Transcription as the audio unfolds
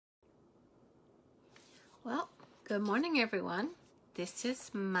Well, good morning, everyone. This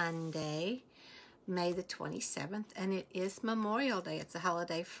is Monday, May the 27th, and it is Memorial Day. It's a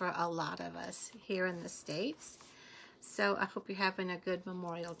holiday for a lot of us here in the States. So I hope you're having a good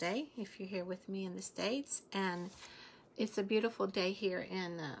Memorial Day if you're here with me in the States. And it's a beautiful day here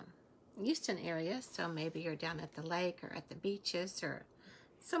in Houston area, so maybe you're down at the lake or at the beaches or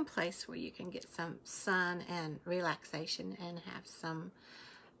someplace where you can get some sun and relaxation and have some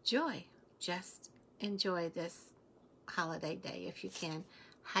joy. Just enjoy this holiday day if you can.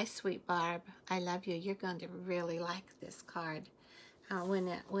 Hi, sweet Barb. I love you. You're going to really like this card. When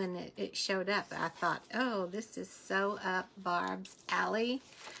it showed up, I thought, oh, this is so up Barb's alley,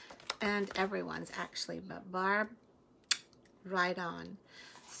 and everyone's actually, but Barb, right on.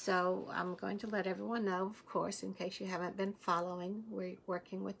 So I'm going to let everyone know, of course, in case you haven't been following, we're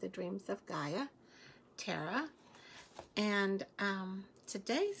working with the Dreams of Gaia, Tara, and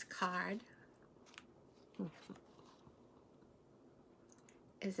today's card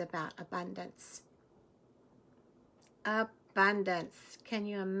is about abundance. Abundance. Can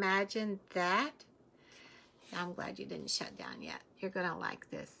you imagine that? I'm glad you didn't shut down yet. You're going to like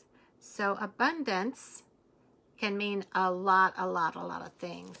this. So abundance can mean a lot of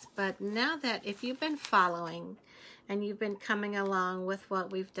things. But now that if you've been following and you've been coming along with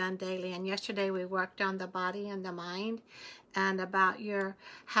what we've done daily, and yesterday we worked on the body and the mind and about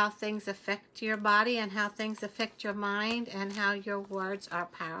how things affect your body and how things affect your mind and how your words are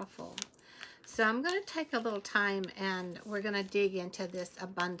powerful. So I'm going to take a little time and we're going to dig into this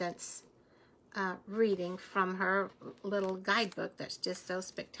abundance reading from her little guidebook that's just so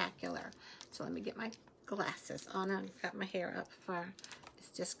spectacular. So let me get my glasses on and got my hair up for, it's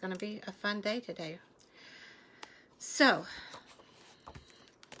just going to be a fun day today. So,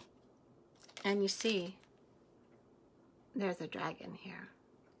 and you see, there's a dragon here.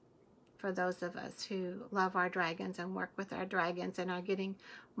 For those of us who love our dragons and work with our dragons and are getting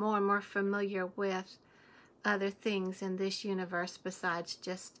more and more familiar with other things in this universe besides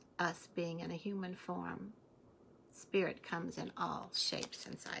just us being in a human form. Spirit comes in all shapes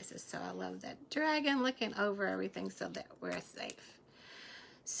and sizes. So I love that dragon looking over everything so that we're safe.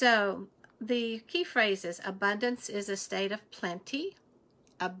 So the key phrase is abundance is a state of plenty.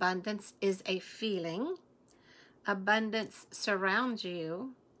 Abundance is a feeling. Abundance surrounds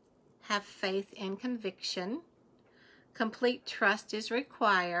you. Have faith and conviction. Complete trust is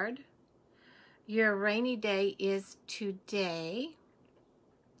required. Your rainy day is today.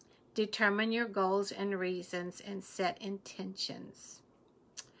 Determine your goals and reasons and set intentions.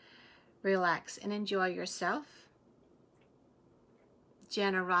 Relax and enjoy yourself.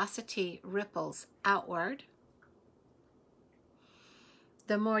 Generosity ripples outward.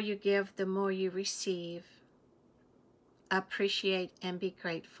 The more you give, the more you receive. Appreciate and be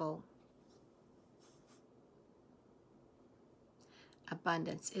grateful.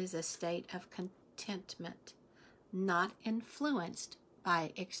 Abundance is a state of contentment, not influenced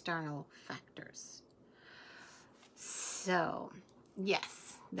by external factors. So,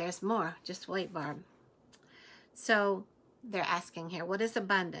 yes, there's more. Just wait, Barb. So, they're asking here, what is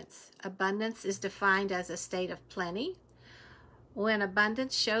abundance? Abundance is defined as a state of plenty. When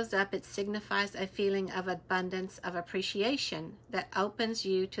abundance shows up, it signifies a feeling of abundance, of appreciation that opens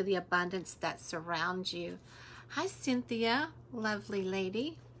you to the abundance that surrounds you. Hi, Cynthia, lovely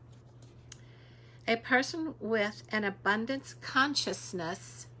lady. A person with an abundance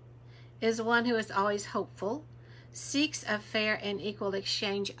consciousness is one who is always hopeful, seeks a fair and equal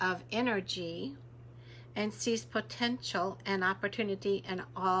exchange of energy, and sees potential and opportunity in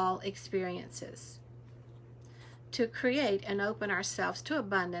all experiences. To create and open ourselves to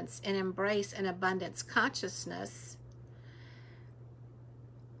abundance and embrace an abundance consciousness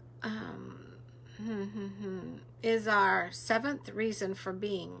is our seventh reason for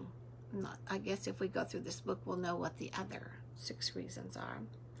being. I guess if we go through this book, we'll know what the other 6 reasons are.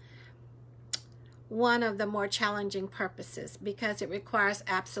 One of the more challenging purposes because it requires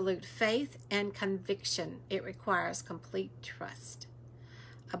absolute faith and conviction. It requires complete trust.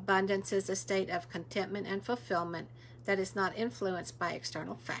 Abundance is a state of contentment and fulfillment that is not influenced by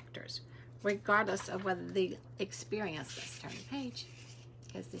external factors, regardless of whether the experience, let's turn the page,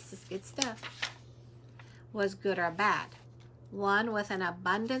 because this is good stuff, was good or bad. One with an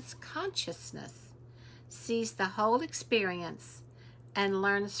abundance consciousness sees the whole experience and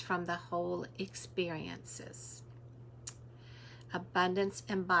learns from the whole experiences. Abundance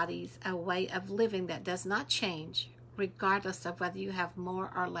embodies a way of living that does not change, regardless of whether you have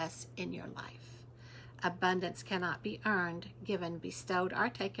more or less in your life. Abundance cannot be earned, given, bestowed, or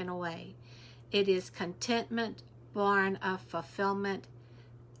taken away. It is contentment born of fulfillment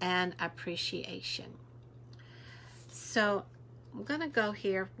and appreciation. So I'm going to go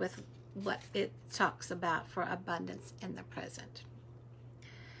here with what it talks about for abundance in the present.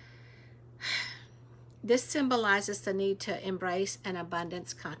 This symbolizes the need to embrace an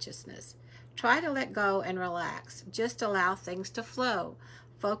abundance consciousness. Try to let go and relax. Just allow things to flow.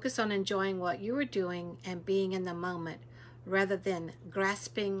 Focus on enjoying what you are doing and being in the moment rather than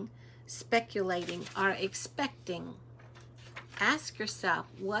grasping, speculating, or expecting. Ask yourself,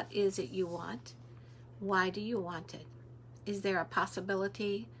 what is it you want? Why do you want it? Is there a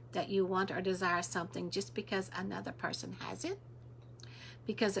possibility that you want or desire something just because another person has it?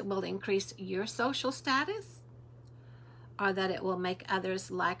 Because it will increase your social status? Or that it will make others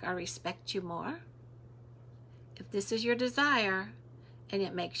like or respect you more? If this is your desire and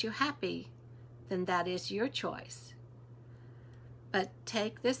it makes you happy, then that is your choice. But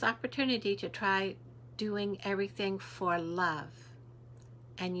take this opportunity to try doing everything for love,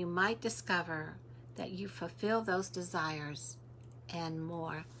 and you might discover that you fulfill those desires and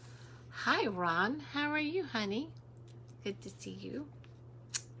more. Hi, Ron. How are you, honey? Good to see you.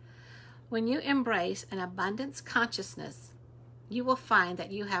 When you embrace an abundance consciousness, you will find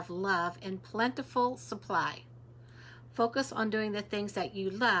that you have love in plentiful supply. Focus on doing the things that you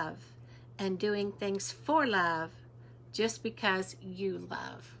love and doing things for love just because you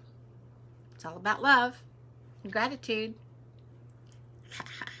love. It's all about love and gratitude.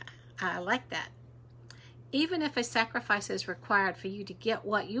 I like that. Even if a sacrifice is required for you to get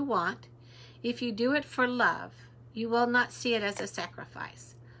what you want, if you do it for love, you will not see it as a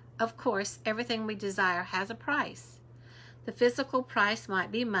sacrifice. Of course, everything we desire has a price. The physical price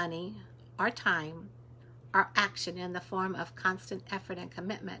might be money, or time, or action in the form of constant effort and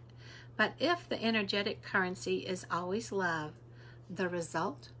commitment. But if the energetic currency is always love, the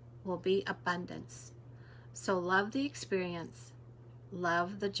result will be abundance. So love the experience,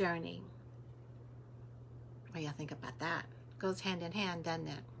 love the journey. What do you think about that? Goes hand in hand, doesn't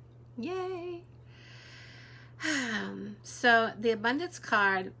it? Yay! So the abundance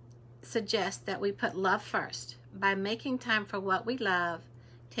card suggests that we put love first by making time for what we love,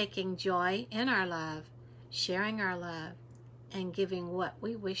 taking joy in our love, sharing our love, and giving what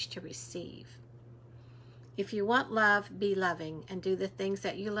we wish to receive. If you want love, be loving and do the things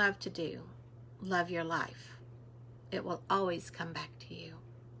that you love to do. Love your life. It will always come back to you.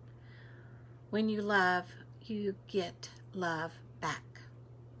 When you love, you get love back.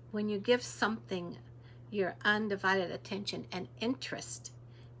 When you give something your undivided attention and interest,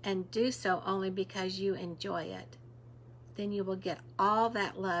 and do so only because you enjoy it, then you will get all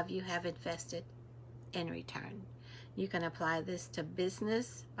that love you have invested in return. You can apply this to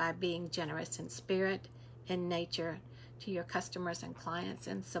business by being generous in spirit, in nature, to your customers and clients,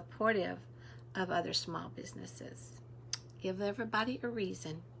 and supportive of other small businesses. Give everybody a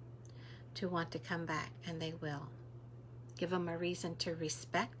reason to want to come back, and they will. Give them a reason to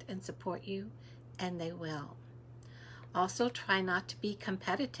respect and support you, and they will. Also, try not to be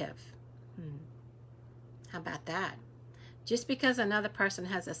competitive. How about that? Just because another person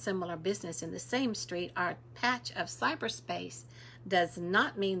has a similar business in the same street or patch of cyberspace does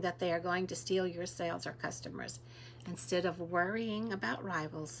not mean that they are going to steal your sales or customers. Instead of worrying about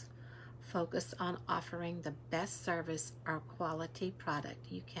rivals, focus on offering the best service or quality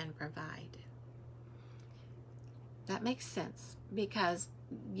product you can provide. That makes sense because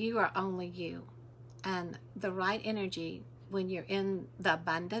you are only you. And the right energy, when you're in the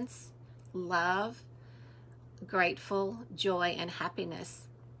abundance, love, grateful, joy, and happiness,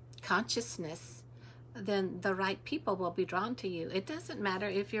 consciousness, then the right people will be drawn to you. It doesn't matter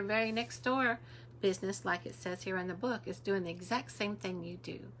if your very next door business, like it says here in the book, is doing the exact same thing you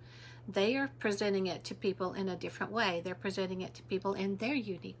do. They are presenting it to people in a different way. They're presenting it to people in their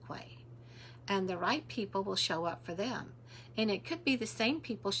unique way. And the right people will show up for them. And it could be the same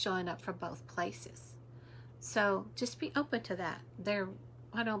people showing up for both places. So just be open to that.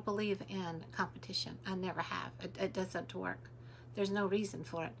 I don't believe in competition. I never have. It doesn't work. There's no reason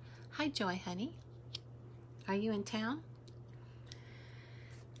for it. Hi, Joy, honey. Are you in town?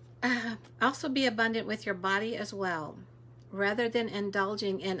 Also be abundant with your body as well. Rather than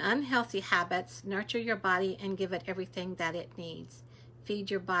indulging in unhealthy habits, nurture your body and give it everything that it needs. Feed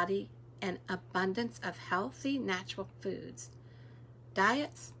your body an abundance of healthy, natural foods.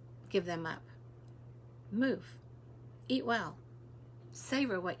 Diets, give them up. Move. Eat well.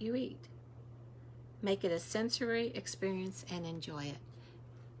 Savor what you eat. Make it a sensory experience and enjoy it.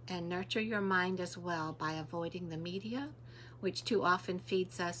 And nurture your mind as well by avoiding the media, which too often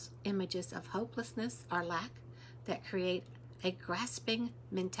feeds us images of hopelessness or lack that create a grasping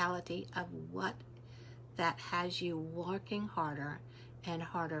mentality of what that has you working harder and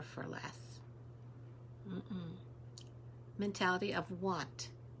harder for less. mentality of want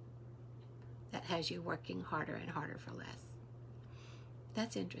that has you working harder and harder for less.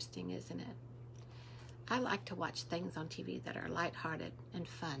 That's interesting, isn't it? I like to watch things on TV that are lighthearted and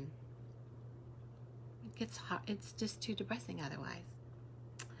fun. It gets hard. It's just too depressing otherwise.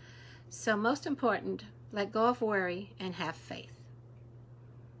 So most important, let go of worry and have faith.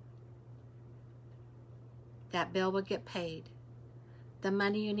 That bill will get paid. The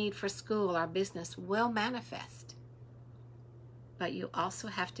money you need for school or business will manifest. But you also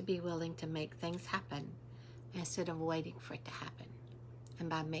have to be willing to make things happen instead of waiting for it to happen. And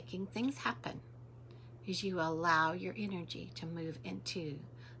by making things happen, is you allow your energy to move into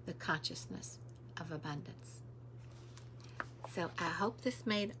the consciousness of abundance. So I hope this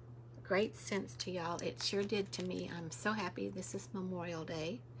made great sense to y'all. It sure did to me. I'm so happy. This is Memorial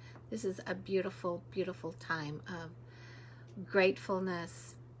Day. This is a beautiful, beautiful time of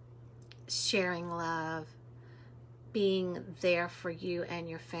gratefulness, sharing love, being there for you and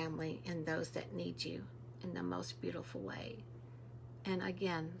your family and those that need you in the most beautiful way. And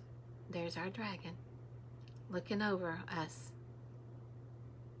again, there's our dragon looking over us,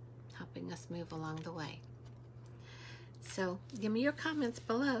 helping us move along the way. So give me your comments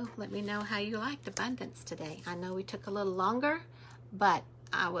below. Let me know how you liked abundance today. I know we took a little longer, but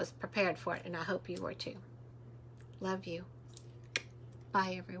I was prepared for it, and I hope you were too. Love you.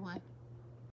 Bye, everyone.